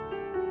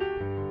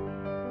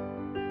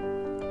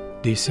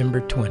December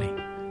 20,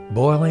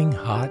 Boiling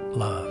Hot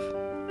Love.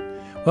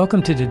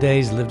 Welcome to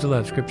today's Live to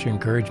Love Scripture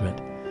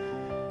Encouragement.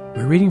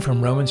 We're reading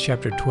from Romans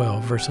chapter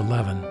 12, verse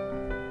 11,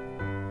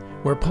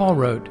 where Paul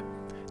wrote,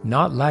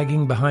 "Not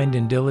lagging behind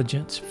in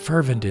diligence,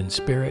 fervent in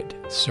spirit,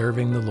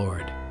 serving the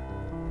Lord."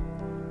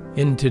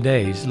 In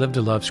today's Live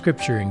to Love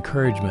Scripture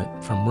Encouragement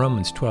from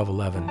Romans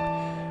 12:11,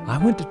 I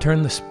want to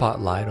turn the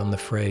spotlight on the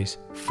phrase,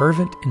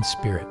 fervent in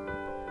spirit.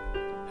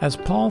 As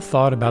Paul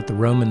thought about the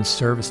Romans'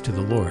 service to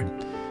the Lord,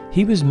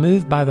 he was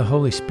moved by the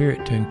Holy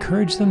Spirit to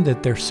encourage them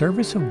that their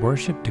service of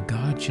worship to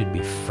God should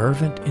be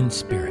fervent in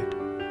spirit.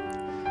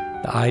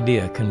 The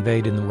idea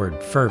conveyed in the word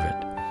fervent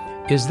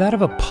is that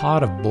of a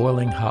pot of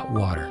boiling hot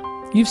water.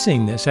 You've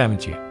seen this,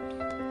 haven't you?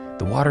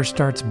 The water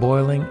starts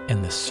boiling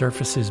and the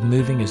surface is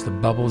moving as the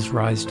bubbles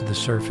rise to the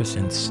surface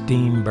and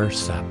steam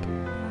bursts up.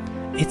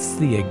 It's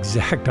the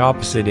exact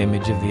opposite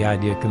image of the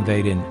idea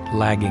conveyed in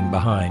lagging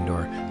behind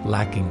or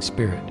lacking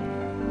spirit.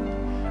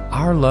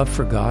 Our love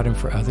for God and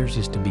for others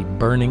is to be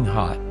burning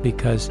hot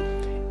because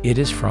it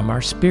is from our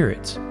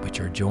spirits, which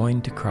are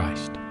joined to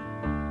Christ.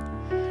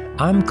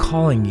 I'm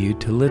calling you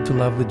to live to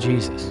love with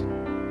Jesus.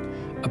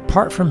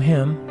 Apart from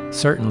Him,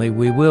 certainly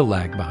we will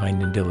lag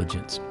behind in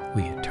diligence.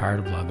 We get tired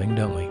of loving,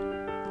 don't we?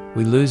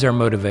 We lose our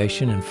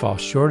motivation and fall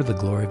short of the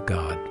glory of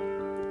God.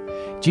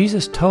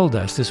 Jesus told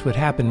us this would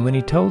happen when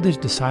He told His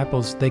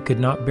disciples they could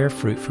not bear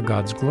fruit for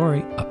God's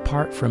glory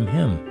apart from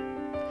Him.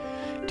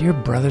 Dear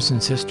brothers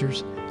and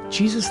sisters,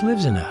 Jesus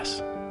lives in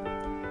us.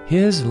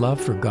 His love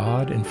for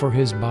God and for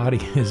His body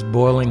is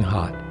boiling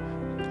hot.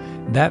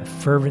 That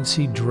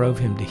fervency drove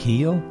Him to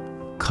heal,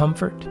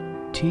 comfort,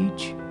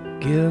 teach,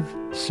 give,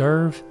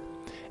 serve,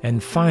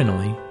 and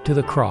finally to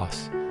the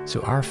cross,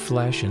 so our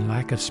flesh and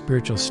lack of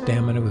spiritual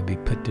stamina would be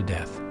put to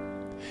death.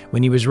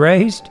 When He was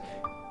raised,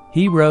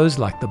 He rose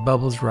like the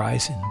bubbles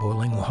rise in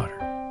boiling water.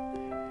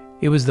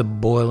 It was the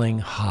boiling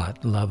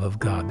hot love of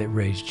God that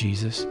raised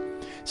Jesus,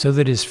 so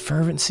that His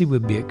fervency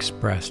would be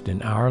expressed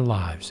in our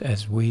lives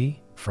as we,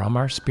 from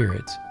our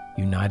spirits,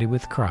 united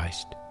with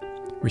Christ,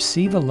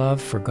 receive a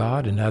love for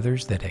God and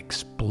others that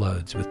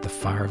explodes with the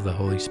fire of the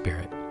Holy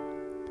Spirit.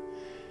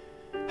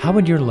 How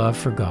would your love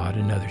for God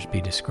and others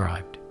be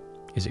described?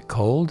 Is it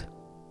cold?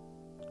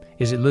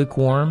 Is it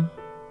lukewarm?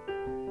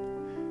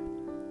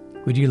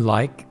 Would you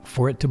like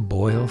for it to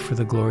boil for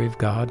the glory of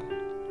God?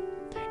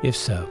 If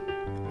so,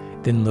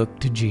 then look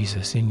to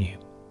Jesus in you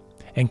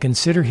and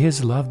consider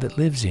His love that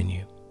lives in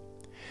you.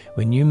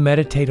 When you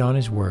meditate on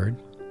His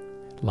Word,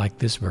 like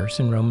this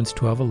verse in Romans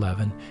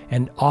 12:11,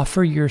 and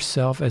offer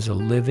yourself as a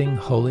living,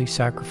 holy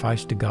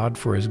sacrifice to God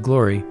for His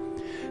glory,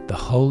 the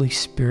Holy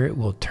Spirit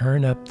will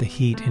turn up the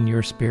heat in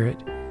your spirit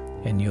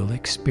and you'll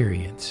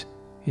experience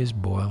His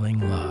boiling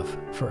love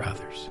for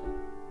others.